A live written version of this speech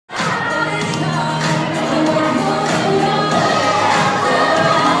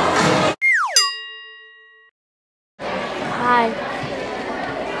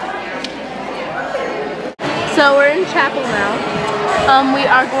chapel now. We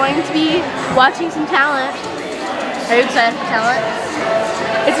are going to be watching some talent. Are you excited for talent?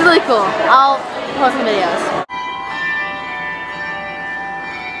 It's really cool. I'll post some videos.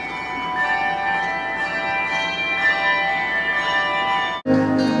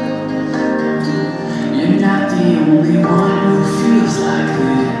 You're not the only one who feels like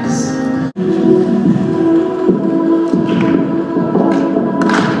this.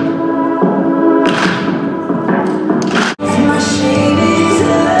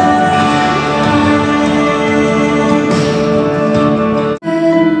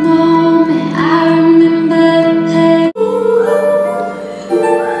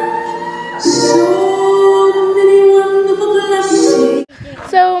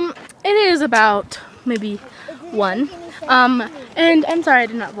 So it is about maybe 1. And I'm sorry I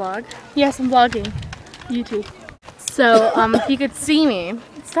did not vlog. Yes, I'm vlogging. YouTube. So if you could see me.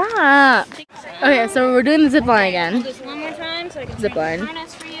 Stop. Okay, so we're doing the zip line again. Just one more time so I can Zip line.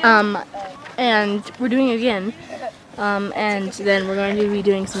 And we're doing it again. And then we're going to be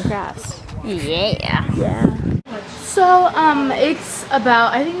doing some crafts. Yeah. Yeah. So it's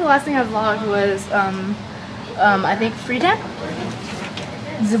about, I think the last thing I vlogged was I think free time,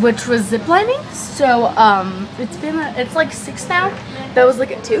 which was ziplining. So it's like 6 now. That was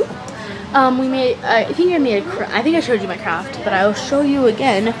like at 2. We made, I think I showed you my craft, but I will show you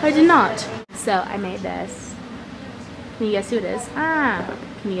again if I did not. So I made this. Can you guess who it is? Can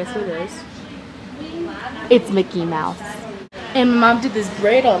you guess who it is? It's Mickey Mouse. And my mom did this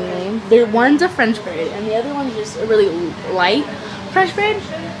braid on me. One's a French braid and the other one's just a really light French braid.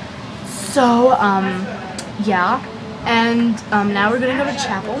 So yeah. And now we're gonna go to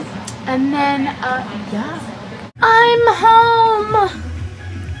chapel. And then yeah. I'm home!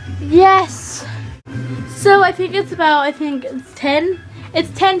 Yes! So I think it's about, it's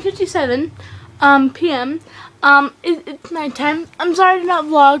 10:57 p.m. It's nighttime. I'm sorry I did not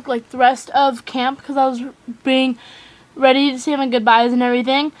vlog like the rest of camp because I was being ready to say my goodbyes and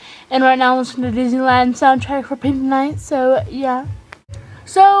everything. And right now I'm listening to Disneyland soundtrack for Painted Night, so yeah.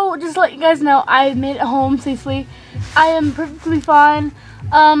 So just to let you guys know, I made it home safely. I am perfectly fine.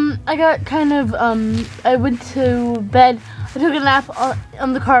 I got kind of, I went to bed. I took a nap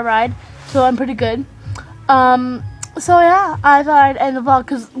on the car ride, so I'm pretty good. So yeah, I thought I'd end the vlog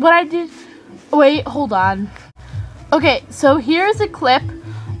because what I did, wait, hold on. Okay, so here's a clip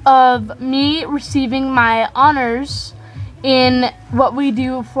of me receiving my honors in what we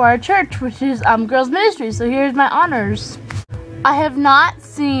do for our church, which is girls ministry. So here's my honors. I have not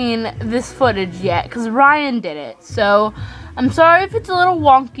seen this footage yet because Ryan did it. So I'm sorry if it's a little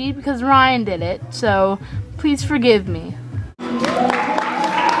wonky because Ryan did it. So please forgive me. Miss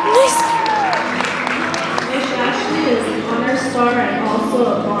Ashley is an honor star and also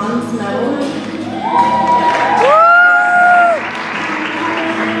a bronze medalist.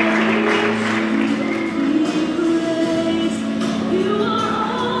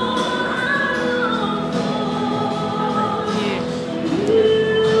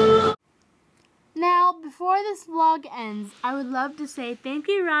 Now, before this vlog ends, I would love to say thank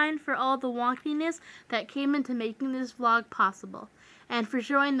you, Ryan, for all the wonkiness that came into making this vlog possible, and for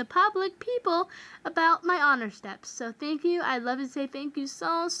showing the public people about my honor steps. So thank you. I'd love to say thank you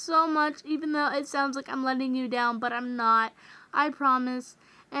so much, even though it sounds like I'm letting you down, but I'm not. I promise.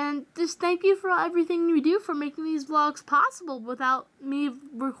 And just thank you for everything you do for making these vlogs possible without me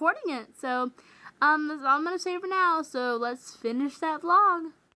recording it. So that's all I'm going to say for now. So let's finish that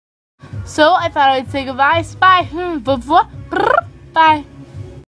vlog. So I thought I'd say goodbye. Bye. Bye.